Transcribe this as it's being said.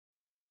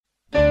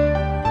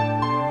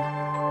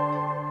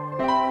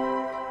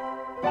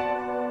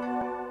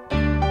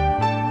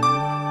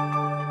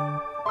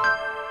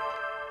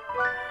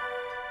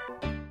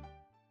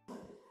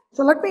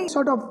So let me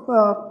sort of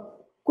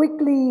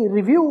quickly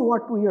review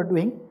what we are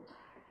doing.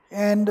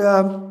 And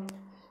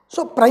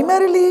so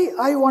primarily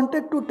I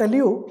wanted to tell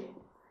you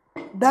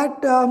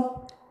that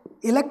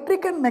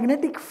electric and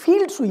magnetic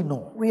fields we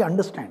know, we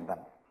understand them.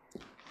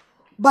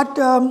 But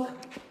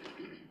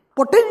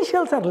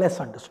potentials are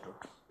less understood.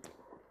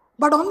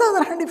 But on the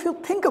other hand, if you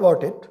think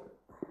about it,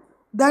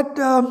 that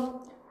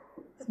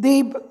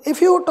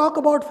if you talk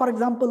about, for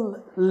example,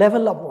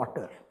 level of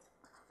water,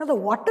 now the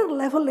water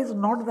level is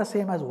not the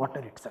same as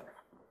water itself.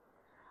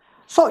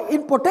 So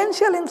in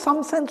potential, in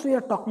some sense, we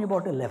are talking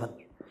about a level.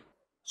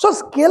 So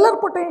scalar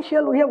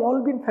potential we have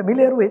all been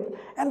familiar with,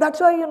 and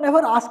that's why you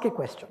never ask a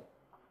question.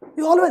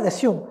 You always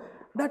assume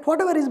that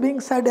whatever is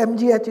being said,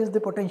 mgh is the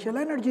potential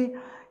energy,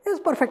 is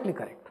perfectly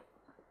correct.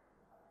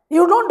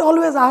 You don't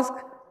always ask,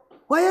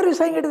 why are you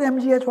saying it is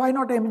mgh, why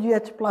not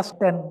mgh plus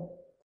 10,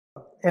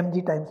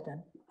 mg times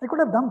 10? I could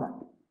have done that.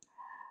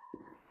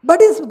 But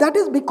that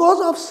is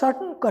because of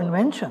certain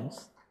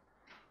conventions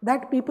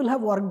that people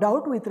have worked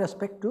out with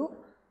respect to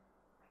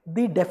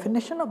the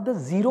definition of the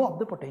zero of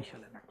the potential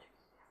energy.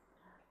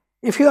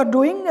 If you are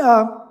doing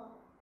a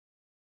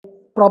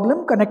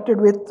problem connected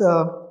with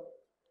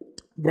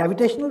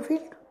gravitational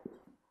field,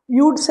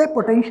 you would say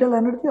potential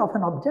energy of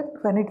an object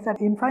when it's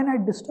at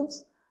infinite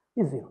distance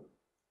is zero.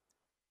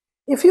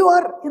 If you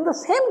are in the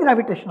same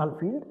gravitational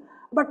field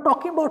but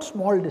talking about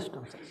small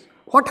distances,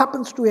 what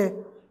happens to a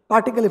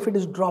particle if it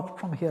is dropped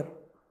from here?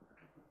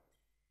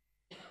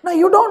 Now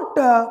you don't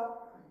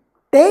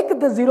take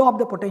the zero of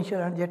the potential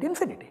energy at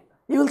infinity.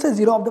 You will say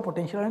zero of the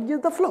potential energy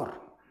is the floor.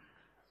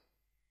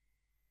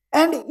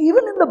 And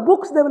even in the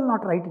books they will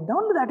not write it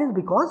down. That is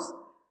because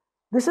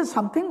this is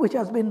something which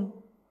has been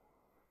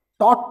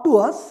taught to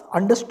us,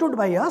 understood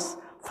by us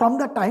from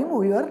the time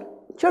we were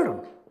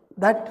children.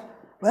 That,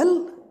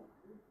 well,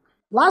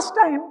 last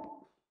time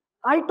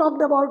I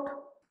talked about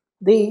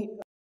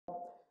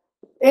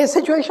a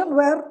situation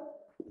where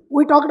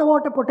we talked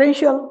about a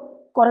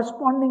potential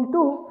corresponding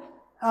to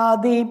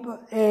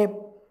a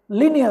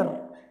linear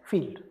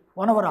field,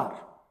 1 over r.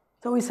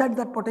 So we said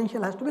that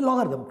potential has to be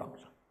logarithm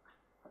function.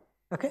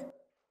 Okay.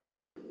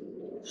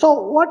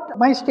 So what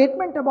my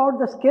statement about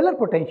the scalar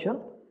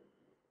potential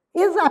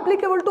is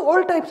applicable to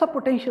all types of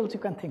potentials you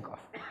can think of.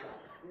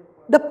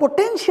 The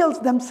potentials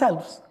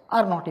themselves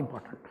are not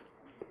important.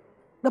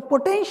 The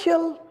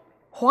potential,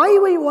 why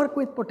we work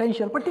with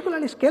potential,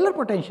 particularly scalar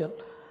potential,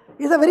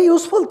 is a very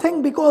useful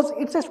thing because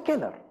it's a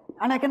scalar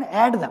and I can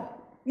add them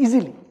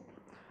easily.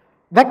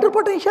 Vector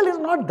potential is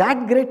not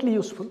that greatly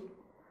useful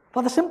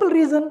for the simple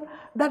reason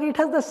that it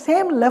has the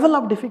same level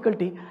of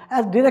difficulty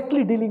as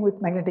directly dealing with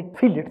magnetic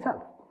field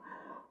itself.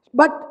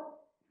 But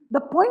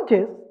the point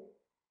is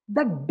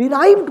that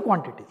derived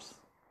quantities,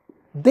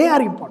 they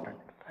are important.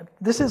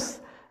 This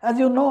is, as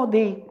you know,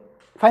 the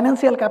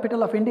financial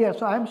capital of India,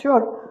 so I am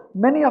sure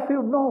many of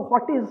you know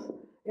what is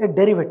a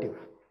derivative.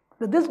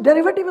 This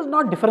derivative is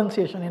not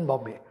differentiation in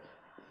Bombay.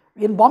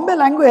 In Bombay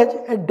language,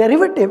 a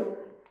derivative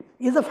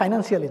is a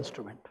financial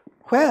instrument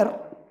where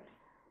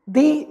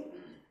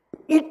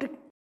it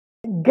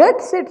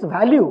gets its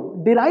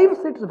value, derives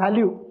its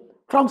value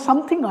from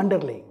something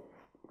underlying.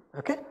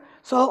 Okay?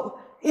 So,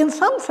 in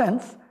some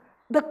sense,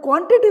 the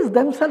quantities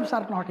themselves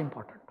are not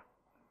important.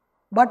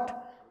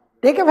 But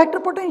take a vector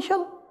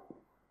potential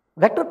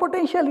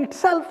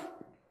itself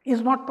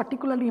is not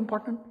particularly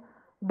important,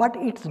 but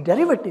its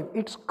derivative,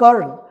 its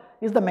curl,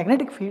 is the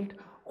magnetic field,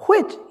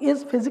 which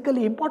is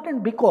physically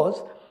important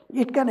because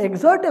it can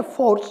exert a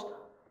force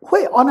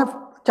on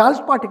a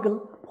charged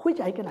particle which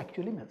I can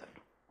actually measure.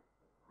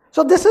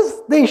 So this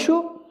is the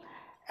issue,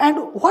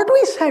 and what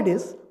we said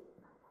is,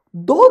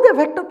 though the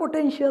vector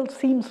potential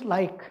seems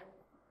like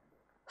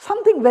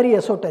something very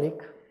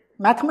esoteric,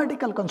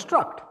 mathematical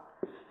construct,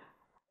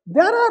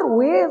 there are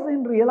ways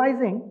in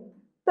realizing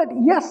that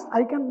yes,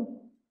 I can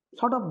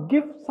sort of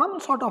give some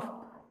sort of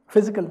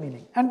physical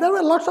meaning. And there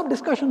were lots of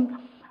discussion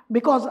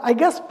because, I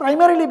guess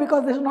primarily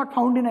because this is not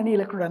found in any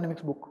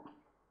electrodynamics book.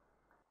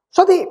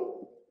 So the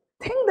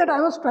thing that I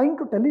was trying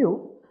to tell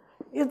you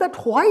is that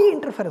why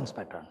interference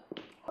pattern?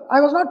 I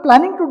was not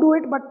planning to do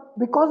it, but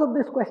because of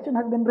this question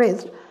has been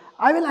raised,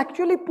 I will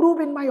actually prove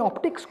in my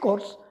optics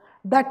course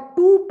that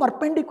two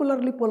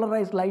perpendicularly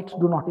polarized lights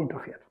do not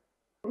interfere.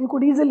 You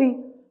could easily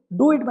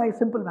do it by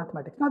simple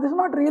mathematics. Now this is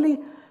not really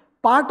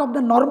part of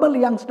the normal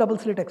Young's double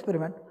slit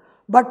experiment,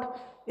 but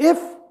if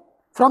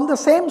from the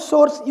same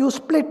source you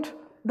split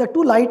the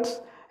two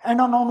lights and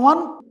on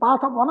one path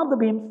of one of the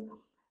beams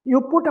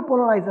you put a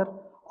polarizer,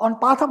 on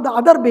path of the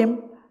other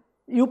beam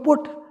you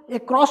put a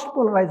crossed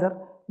polarizer,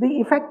 the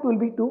effect will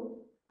be to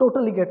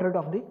totally get rid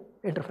of the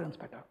interference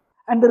pattern.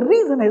 And the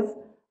reason is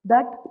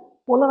that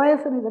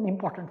polarization is an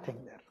important thing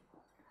there.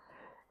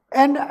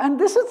 And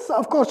this is,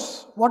 of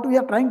course, what we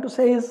are trying to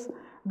say is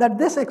that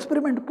this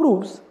experiment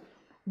proves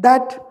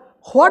that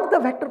what the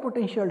vector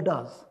potential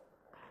does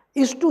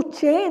is to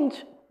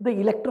change the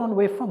electron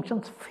wave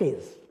function's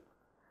phase.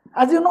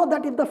 As you know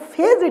that if the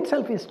phase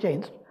itself is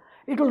changed,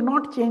 it will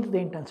not change the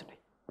intensity.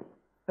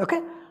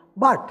 Okay?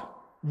 But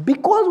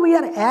because we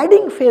are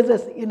adding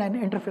phases in an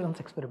interference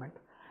experiment,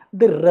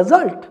 the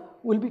result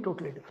will be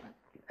totally different.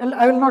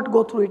 I will not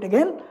go through it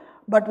again,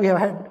 but we have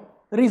had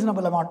a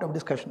reasonable amount of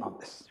discussion on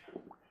this.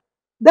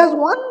 There is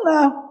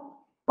one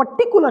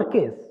particular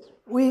case,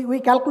 we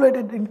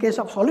calculated in case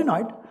of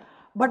solenoid,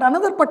 but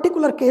another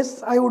particular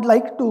case I would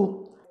like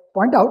to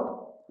point out.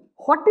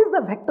 What is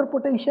the vector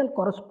potential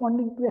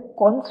corresponding to a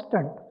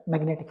constant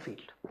magnetic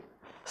field?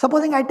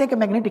 Supposing I take a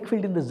magnetic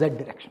field in the z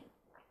direction.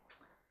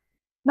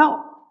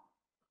 Now,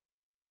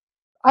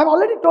 I have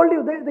already told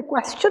you that the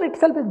question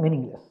itself is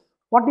meaningless.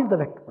 What is the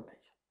vector potential?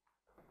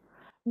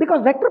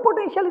 Because vector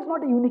potential is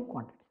not a unique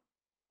quantity.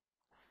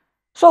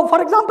 So,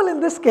 for example,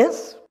 in this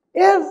case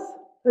is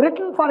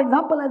written, for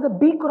example, as a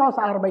B cross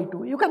R by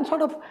 2. You can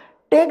sort of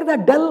take the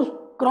del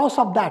cross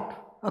of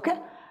that, okay,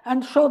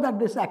 and show that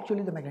this is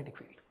actually the magnetic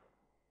field.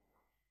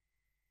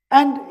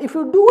 And if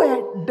you do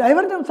a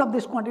divergence of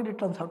this quantity, it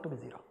turns out to be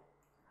 0.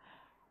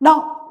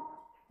 Now,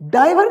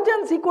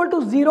 divergence equal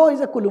to 0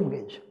 is a Coulomb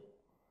gauge.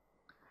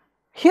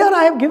 Here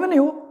I have given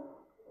you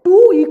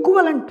two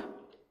equivalent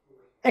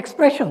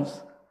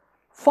expressions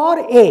for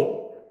A,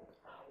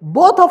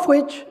 both of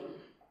which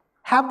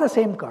have the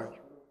same curl.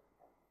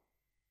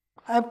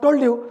 I have told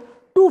you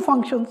two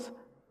functions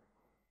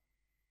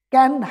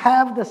can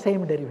have the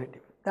same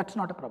derivative. That is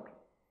not a problem.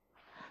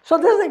 So,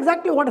 this is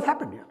exactly what has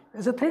happened here. It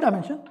is a 3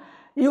 dimension.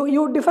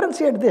 You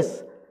differentiate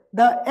this.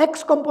 The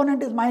x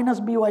component is minus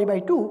by by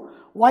 2,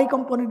 y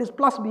component is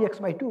plus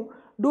bx by 2.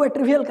 Do a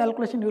trivial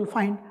calculation, you will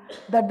find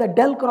that the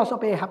del cross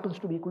of A happens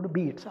to be equal to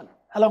B itself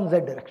along z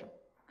direction.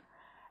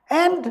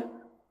 And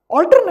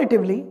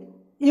alternatively,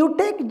 you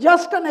take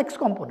just an x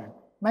component,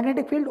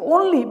 magnetic field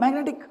only,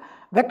 magnetic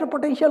vector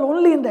potential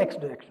only in the x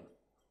direction,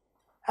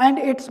 and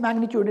its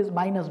magnitude is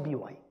minus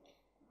by.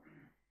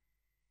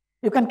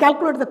 You can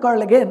calculate the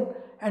curl again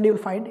and you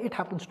will find it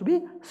happens to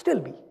be still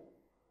B.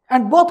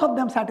 And both of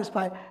them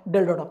satisfy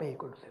del dot of A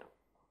equal to 0.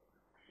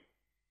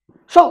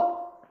 So,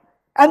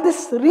 and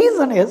this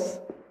reason is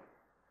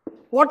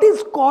what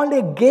is called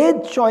a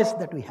gauge choice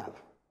that we have.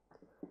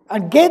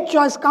 And gauge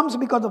choice comes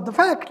because of the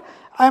fact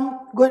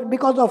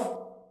because of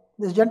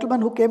this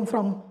gentleman who came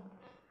from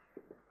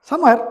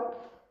somewhere,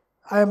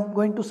 I am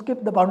going to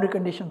skip the boundary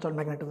conditions on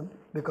magnetism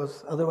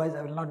because otherwise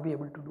I will not be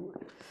able to do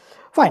it.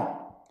 Fine.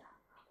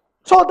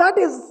 So, that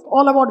is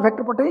all about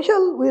vector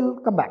potential. We will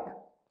come back.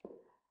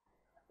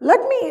 Let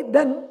me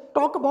then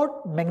talk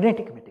about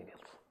magnetic materials.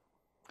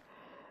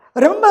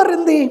 Remember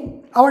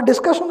in our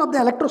discussion of the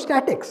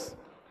electrostatics,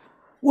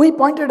 we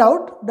pointed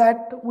out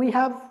that we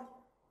have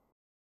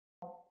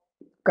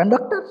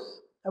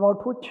conductors,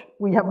 about which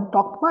we haven't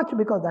talked much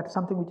because that is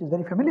something which is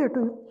very familiar to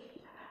you,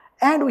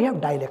 and we have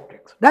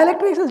dielectrics.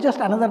 Dielectrics is just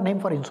another name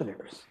for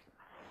insulators.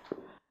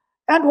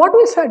 And what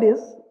we said is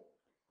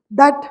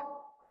that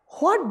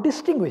what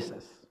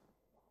distinguishes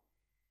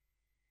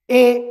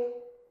a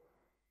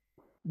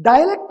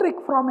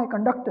dielectric from a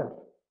conductor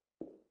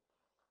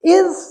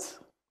is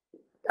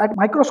at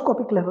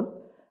microscopic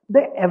level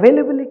the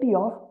availability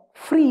of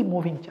free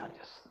moving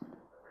charges.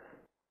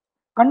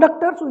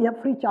 Conductors, we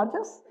have free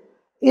charges.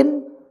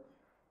 In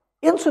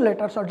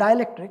insulators or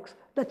dielectrics,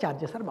 the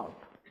charges are bound.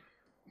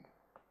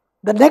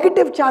 The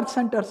negative charge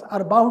centers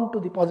are bound to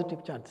the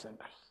positive charge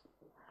centers.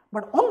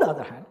 But on the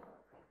other hand,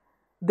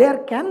 there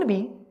can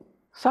be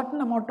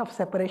certain amount of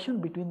separation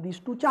between these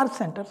two charge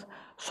centers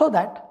so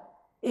that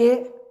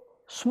a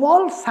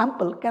small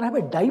sample can have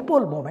a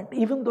dipole moment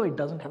even though it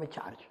does not have a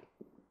charge.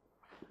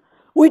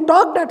 We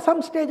talked at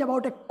some stage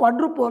about a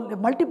quadrupole, a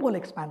multipole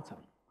expansion.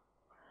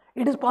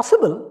 It is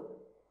possible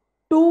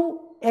to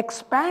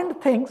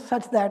expand things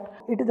such that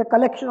it is a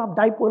collection of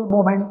dipole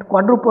moment,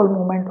 quadrupole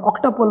moment,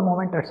 octupole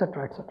moment,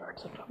 etc., etc.,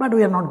 etc. But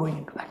we are not going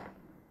into that.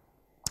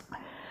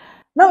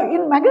 Now,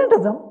 in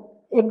magnetism,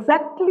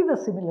 exactly the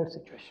similar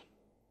situation.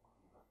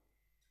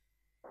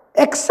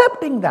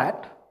 Excepting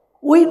that,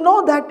 we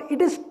know that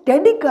it is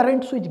steady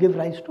currents which give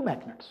rise to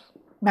magnets.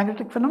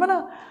 Magnetic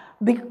phenomena,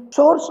 the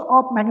source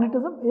of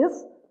magnetism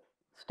is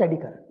steady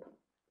current.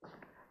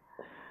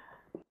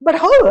 But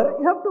however,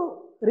 you have to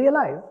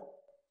realize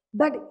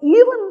that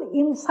even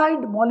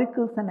inside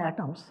molecules and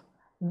atoms,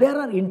 there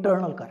are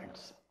internal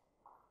currents.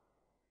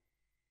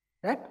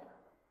 Right?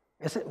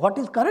 What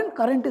is current?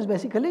 Current is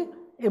basically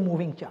a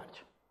moving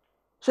charge.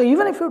 So,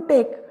 even if you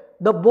take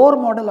the Bohr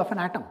model of an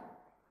atom,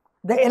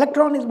 the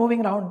electron is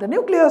moving around the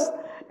nucleus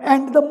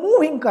and the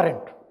moving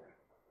current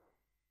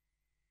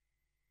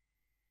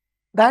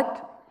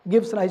that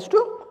gives rise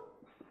to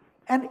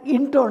an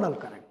internal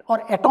current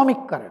or atomic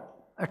current,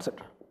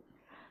 etc.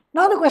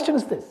 Now, the question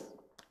is this.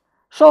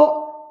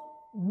 So,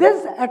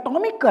 these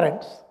atomic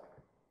currents,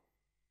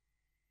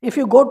 if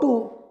you go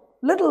to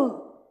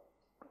little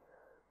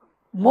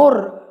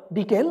more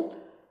detail,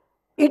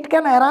 it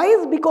can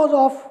arise because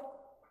of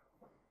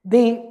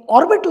the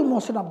orbital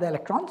motion of the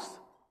electrons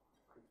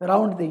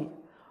around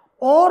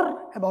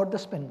or about the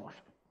spin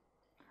motion.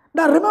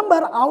 Now,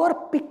 remember,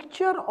 our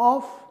picture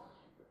of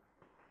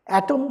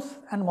atoms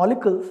and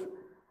molecules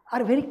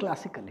are very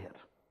classical here.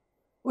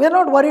 We are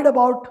not worried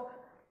about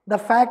the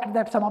fact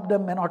that some of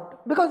them may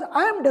not, because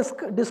I am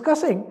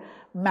discussing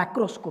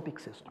macroscopic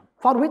system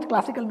for which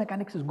classical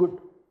mechanics is good.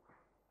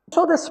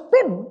 So the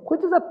spin,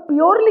 which is a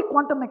purely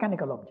quantum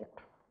mechanical object,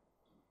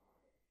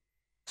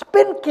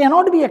 spin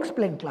cannot be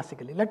explained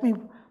classically. Let me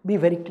be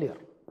very clear.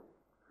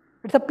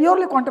 It's a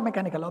purely quantum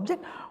mechanical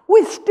object.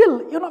 We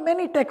still,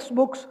 many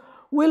textbooks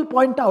will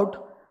point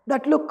out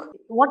that, look,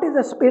 what is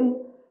a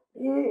spin?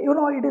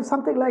 It is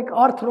something like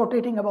Earth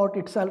rotating about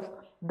itself.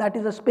 That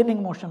is a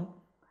spinning motion.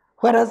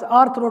 Whereas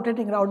Earth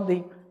rotating around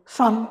the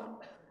Sun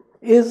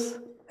is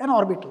an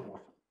orbital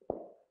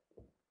motion.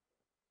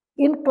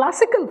 In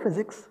classical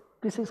physics,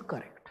 this is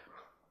correct.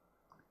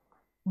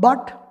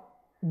 But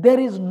there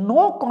is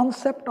no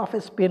concept of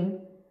a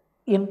spin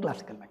in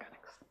classical mechanics.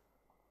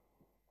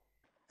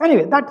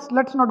 Anyway,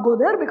 let's not go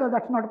there because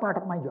that's not a part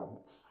of my job.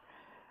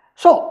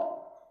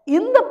 So,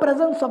 in the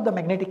presence of the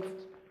magnetic,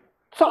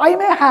 so I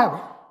may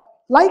have,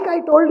 like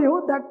I told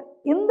you, that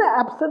in the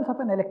absence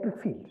of an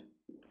electric field,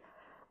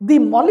 the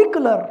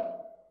molecular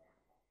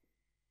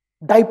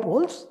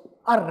dipoles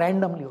are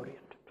randomly oriented.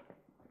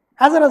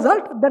 As a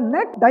result, the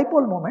net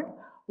dipole moment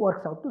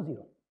works out to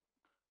 0.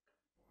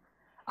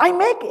 I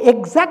make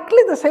exactly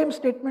the same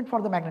statement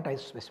for the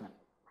magnetized specimen.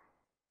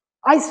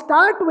 I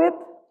start with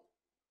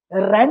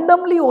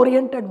randomly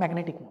oriented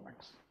magnetic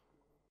moments.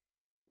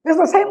 It's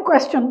the same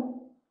question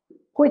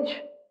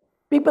which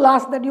people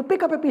ask, that you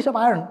pick up a piece of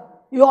iron.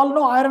 You all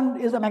know iron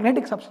is a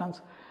magnetic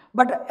substance,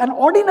 but an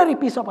ordinary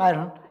piece of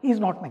iron is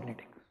not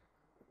magnetic.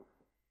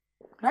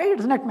 Right?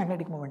 Its net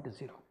magnetic moment is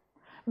 0.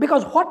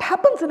 Because what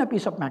happens in a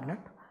piece of magnet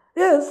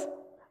is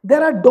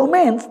there are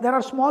domains, there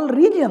are small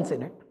regions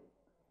in it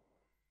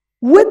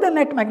with the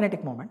net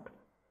magnetic moment,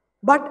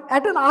 but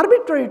at an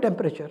arbitrary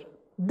temperature,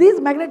 these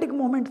magnetic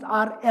moments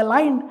are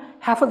aligned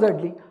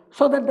haphazardly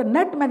so that the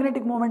net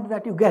magnetic moment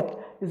that you get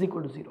is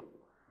equal to 0.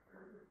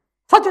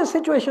 Such a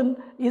situation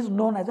is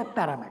known as a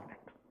paramagnet.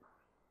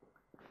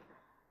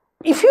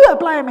 If you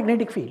apply a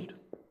magnetic field,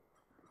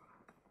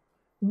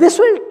 this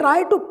will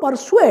try to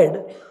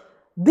persuade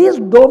these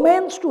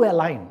domains to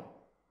align,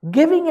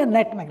 giving a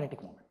net magnetic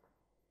moment.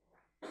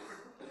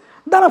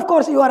 Then of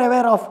course you are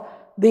aware of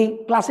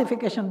the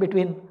classification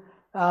between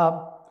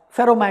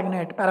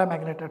ferromagnet,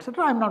 paramagnet,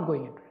 etc. I am not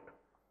going into it.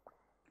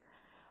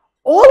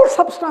 All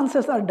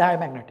substances are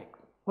diamagnetic,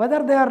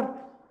 whether they are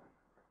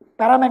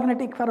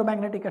paramagnetic,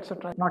 ferromagnetic,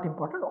 etc. not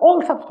important.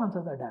 All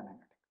substances are diamagnetic.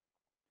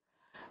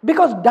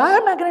 Because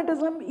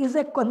diamagnetism is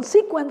a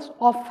consequence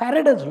of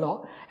Faraday's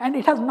law and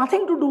it has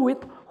nothing to do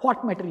with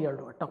what material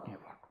we are talking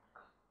about.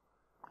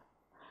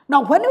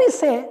 Now when we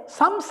say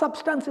some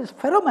substance is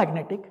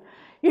ferromagnetic,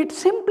 it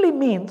simply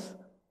means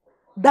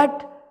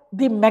that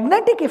the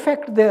magnetic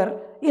effect there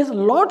is a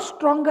lot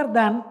stronger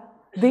than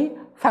the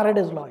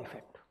Faraday's law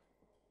effect.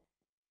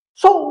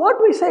 So what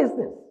we say is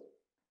this,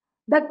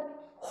 that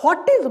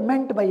what is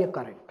meant by a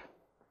current?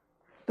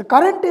 The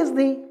current is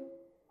the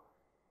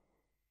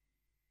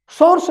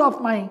source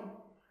of my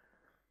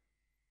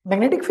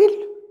magnetic field,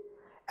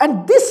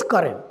 and this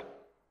current,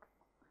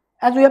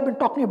 as we have been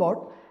talking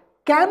about,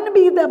 can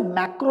be the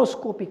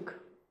macroscopic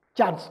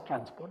charge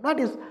transport, that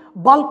is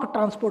bulk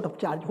transport of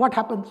charge. What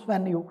happens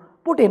when you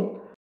put in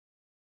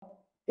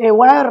a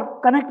wire,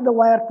 connect the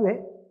wire to a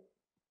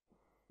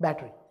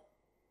battery.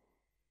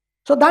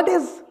 So that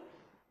is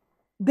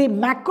the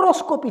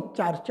macroscopic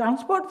charge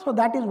transport, so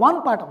that is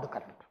one part of the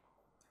current.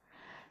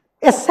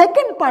 A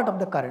second part of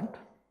the current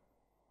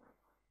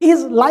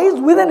lies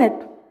within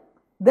it.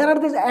 There are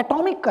these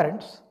atomic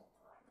currents,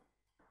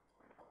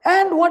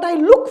 and what I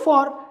look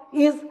for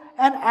is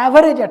an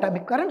average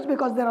atomic currents,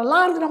 because there are a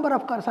large number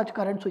of such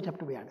currents which have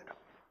to be added up.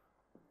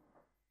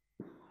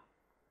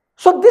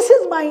 So this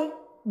is my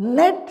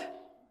net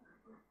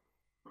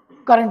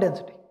current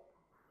density.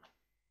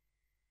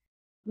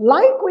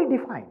 Like we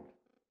defined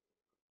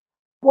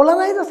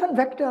polarization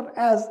vector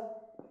as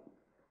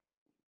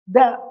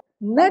the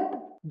net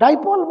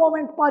dipole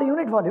moment per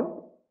unit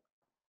volume,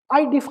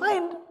 I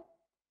defined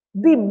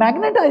the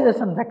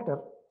magnetization vector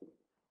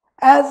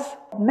as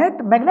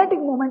net magnetic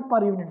moment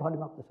per unit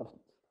volume of the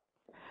substance.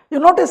 You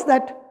notice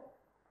that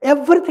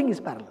everything is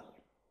parallel.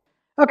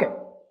 Okay,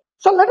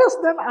 so let us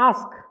then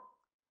ask,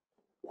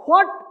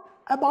 what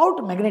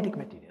about magnetic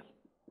material?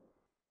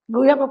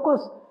 We have of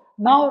course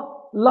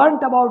now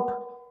learnt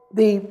about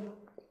the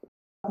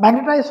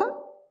magnetization,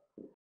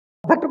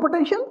 vector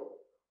potential,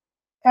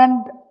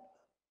 and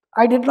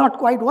I did not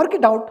quite work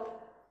it out.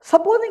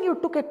 Supposing you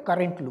took a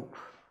current loop.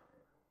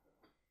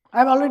 I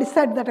have already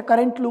said that a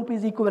current loop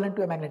is equivalent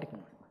to a magnetic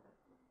moment.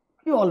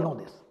 You all know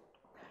this.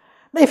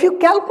 Now if you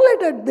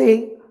calculated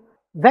the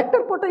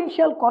vector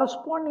potential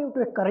corresponding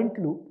to a current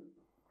loop,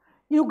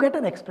 you get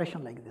an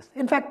expression like this.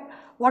 In fact,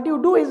 what you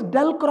do is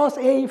del cross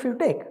A if you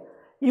take,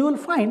 you will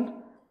find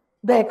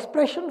the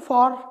expression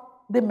for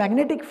the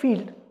magnetic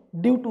field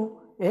due to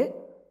a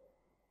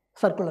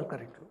circular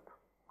current loop.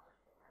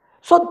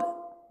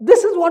 So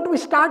this is what we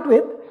start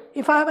with.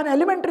 If I have an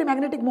elementary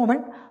magnetic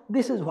moment,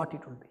 this is what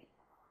it will be.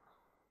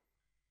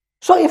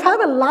 So if I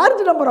have a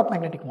large number of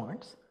magnetic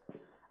moments,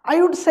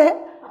 I would say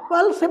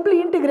Well,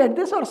 simply integrate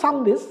this or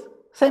sum this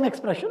same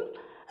expression,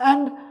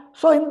 and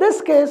so in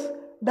this case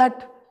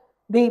that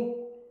the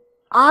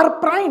r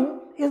prime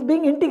is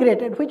being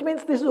integrated, which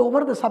means this is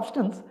over the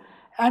substance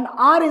and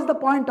r is the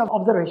point of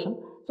observation.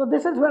 So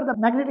this is where the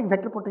magnetic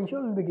vector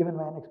potential will be given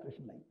by an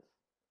expression like this.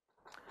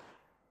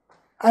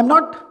 I am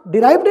not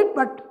derived it,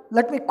 but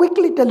let me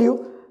quickly tell you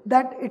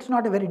that it is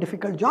not a very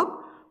difficult job.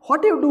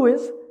 What you do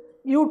is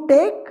you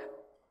take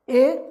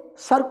a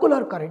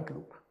circular current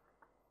loop,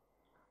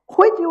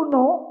 which you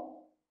know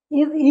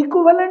is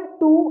equivalent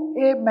to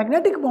a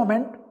magnetic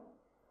moment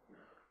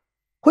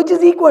which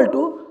is equal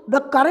to the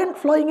current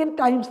flowing in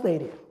times the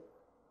area,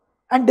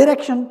 and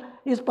direction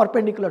is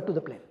perpendicular to the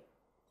plane.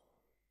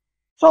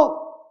 So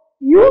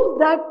use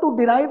that to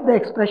derive the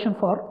expression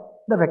for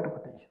the vector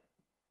potential.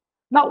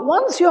 Now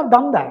once you have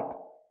done that,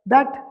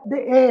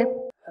 a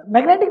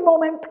magnetic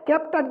moment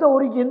kept at the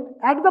origin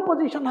at the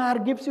position r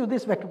gives you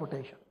this vector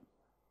potential.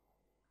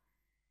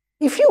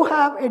 If you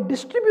have a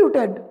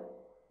distributed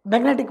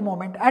magnetic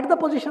moment at the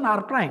position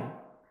r prime,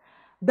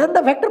 then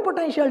the vector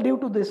potential due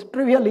to this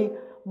trivially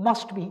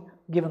must be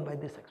given by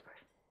this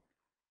expression.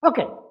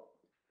 Okay.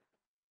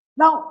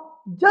 Now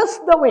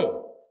just the way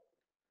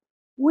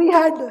we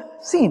had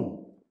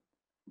seen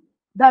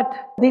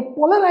that the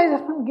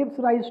polarization gives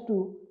rise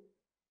to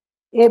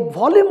a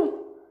volume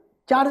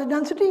charge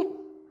density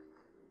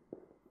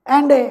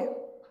and a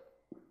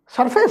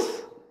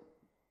surface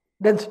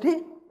density.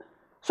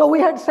 So we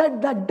had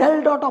said that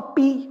del dot of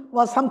P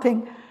was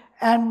something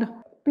and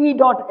P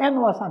dot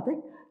N was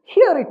something.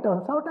 Here it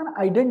turns out an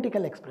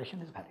identical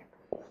expression is valid.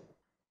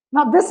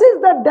 Now this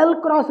is the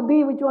del cross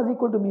B, which was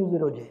equal to mu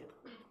 0 J.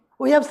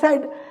 We have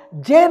said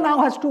J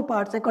now has two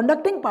parts, a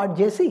conducting part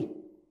Jc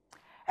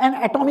and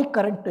atomic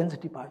current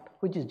density part,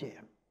 which is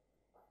Jm.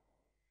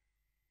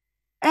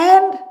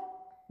 And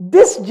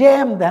this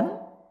Jm then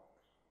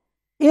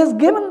is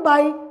given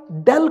by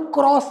del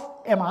cross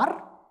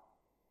Mr,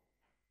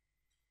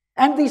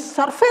 and the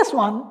surface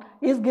one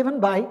is given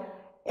by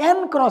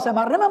N cross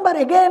Mr. Remember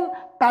again,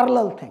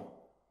 parallel thing.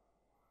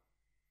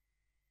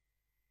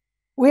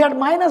 We had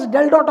minus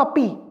del dot of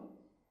P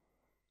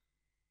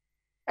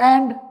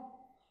and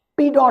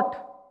P dot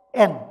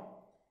N.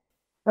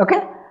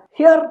 Okay?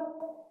 Here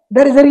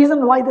there is a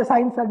reason why the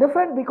signs are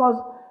different, because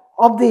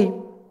of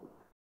the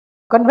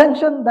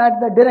convention that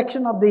the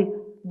direction of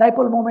the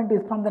dipole moment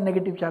is from the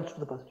negative charge to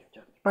the positive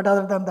charge. But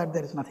other than that,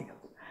 there is nothing else.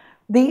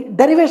 The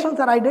derivations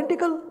are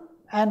identical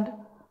and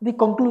the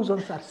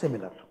conclusions are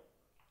similar.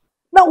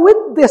 Now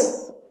with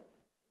this,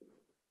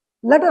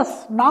 let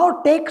us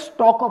now take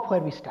stock of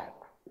where we stand.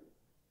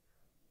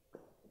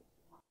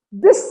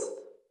 This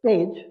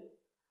page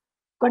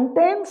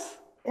contains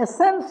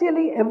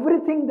essentially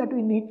everything that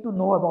we need to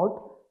know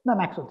about the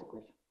Maxwell's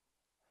equation.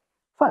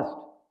 First,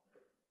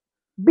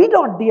 B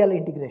dot dl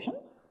integration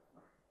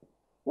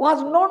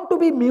was known to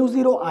be mu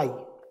 0 I.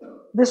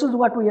 This is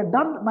what we had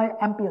done by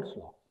Ampere's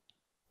law.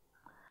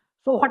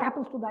 So what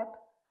happens to that?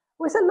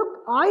 We say,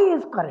 look, I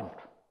is current.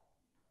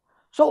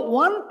 So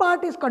one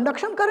part is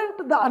conduction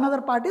current, the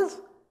another part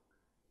is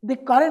the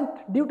current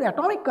due to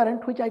atomic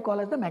current, which I call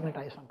as the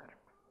magnetization current.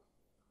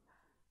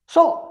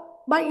 So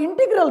my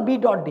integral B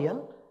dot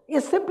dl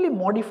is simply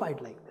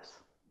modified like this.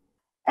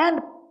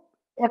 And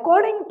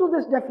according to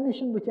this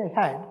definition which I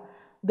had,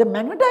 the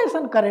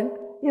magnetization current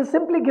is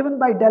simply given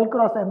by del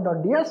cross M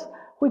dot ds,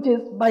 which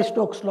is by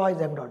Stokes' law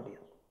is M dot dl.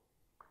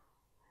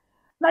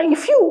 Now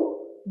if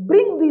you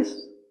bring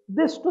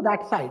this to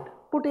that side,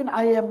 put in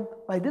Im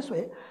by this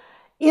way,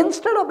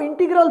 instead of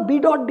integral B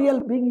dot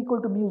dl being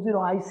equal to mu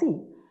 0 Ic,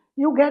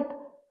 you get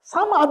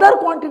some other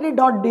quantity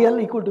dot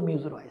dl equal to mu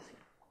 0 Ic.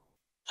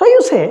 So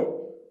you say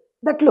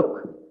that,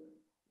 look,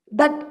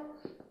 that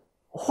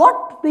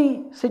what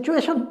the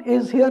situation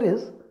is here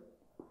is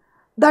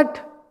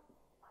that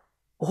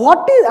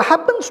what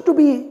happens to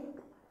be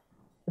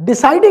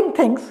deciding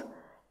things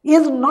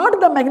is not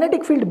the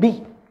magnetic field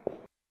B.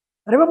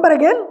 Remember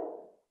again,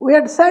 we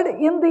had said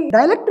in the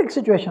dielectric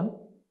situation,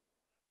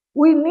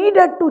 we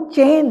needed to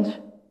change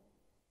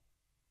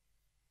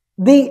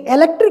the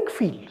electric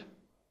field.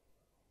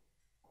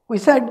 We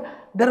said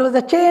there was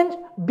a change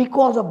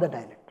because of the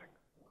dielectric.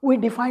 We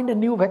defined a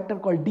new vector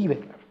called D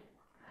vector.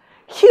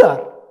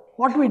 Here,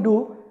 what we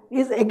do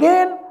is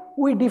again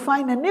we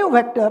define a new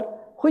vector,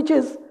 which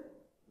is,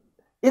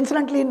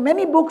 incidentally, in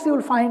many books you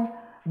will find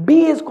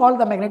B is called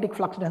the magnetic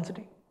flux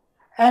density,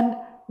 and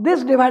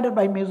this divided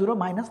by mu 0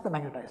 minus the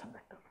magnetization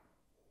vector.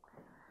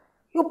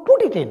 You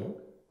put it in,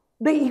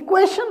 the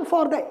equation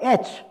for the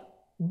H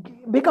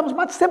becomes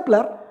much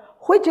simpler,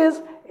 which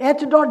is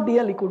H dot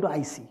dl equal to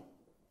Ic.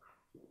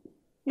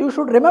 You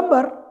should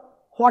remember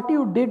what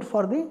you did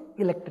for the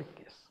electric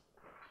case.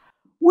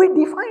 We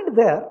defined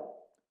there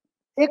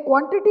a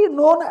quantity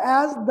known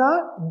as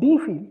the D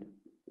field,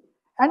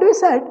 and we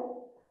said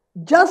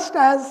just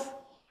as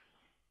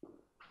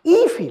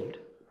E field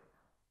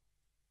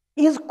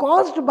is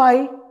caused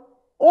by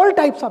all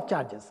types of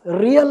charges,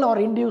 real or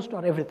induced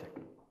or everything.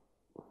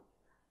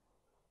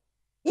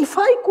 If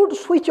I could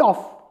switch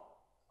off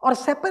or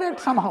separate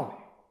somehow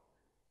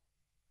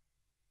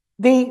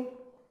the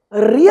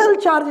real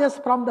charges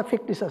from the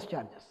fictitious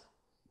charges,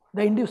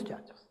 the induced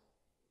charges.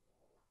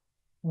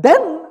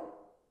 Then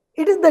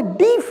it is the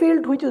D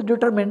field which is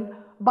determined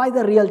by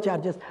the real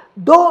charges,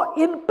 though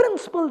in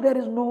principle there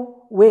is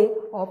no way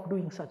of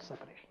doing such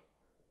separation.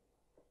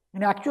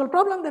 In actual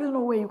problem there is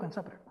no way you can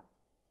separate them.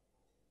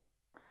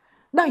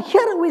 Now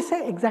here we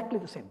say exactly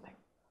the same thing.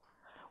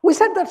 We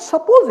said that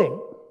supposing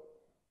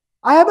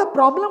I have a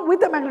problem with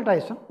the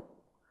magnetization,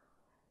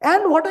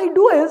 and what I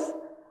do is,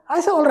 I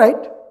say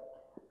alright,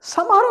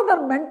 somehow or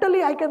other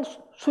mentally I can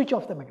switch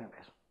off the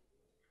magnetization.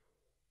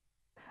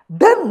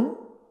 Then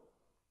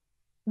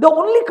the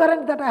only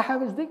current that I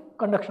have is the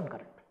conduction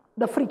current,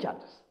 the free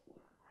charges.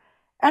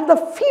 And the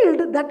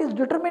field that is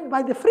determined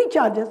by the free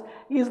charges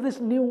is this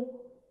new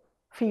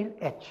field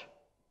H.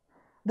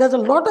 There is a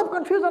lot of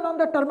confusion on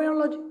the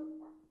terminology.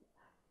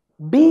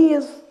 B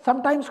is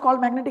sometimes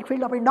called magnetic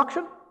field of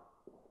induction.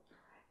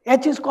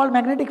 H is called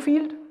magnetic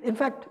field. In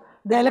fact,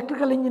 the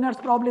electrical engineers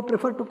probably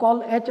prefer to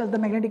call H as the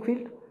magnetic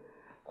field.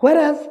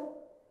 Whereas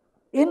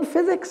in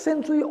physics,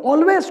 since we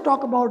always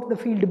talk about the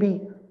field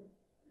B,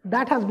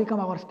 that has become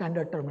our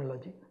standard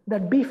terminology,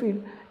 that B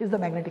field is the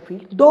magnetic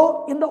field.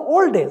 Though in the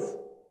old days,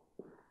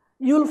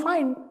 you will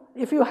find,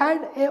 if you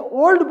had an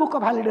old book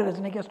of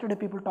Halliday-Resnick, yesterday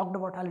people talked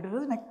about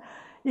Halliday-Resnick,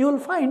 you will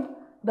find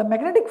the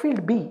magnetic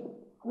field B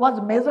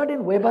was measured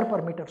in Weber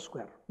per meter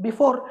square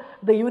before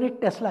the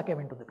unit Tesla came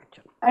into the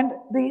picture. And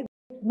the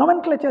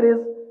nomenclature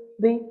is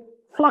the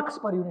flux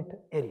per unit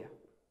area.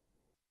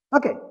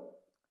 Okay.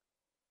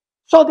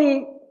 So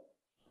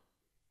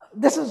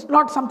this is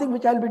not something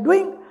which I will be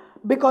doing,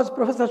 because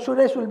Professor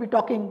Suresh will be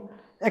talking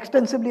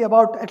extensively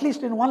about, at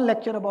least in one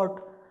lecture,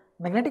 about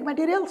magnetic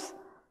materials.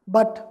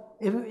 But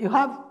if you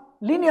have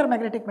linear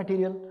magnetic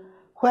material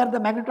where the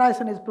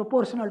magnetization is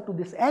proportional to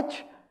this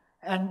H,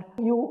 and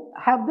you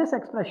have this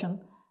expression,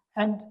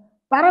 and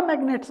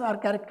paramagnets are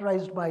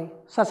characterized by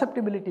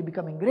susceptibility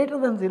becoming greater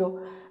than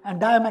 0,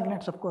 and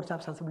diamagnets of course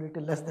have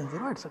susceptibility less than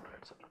 0, etc.,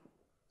 etc.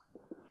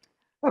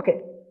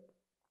 Okay,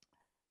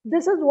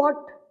 this is what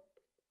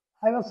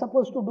I was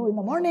supposed to do in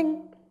the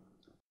morning.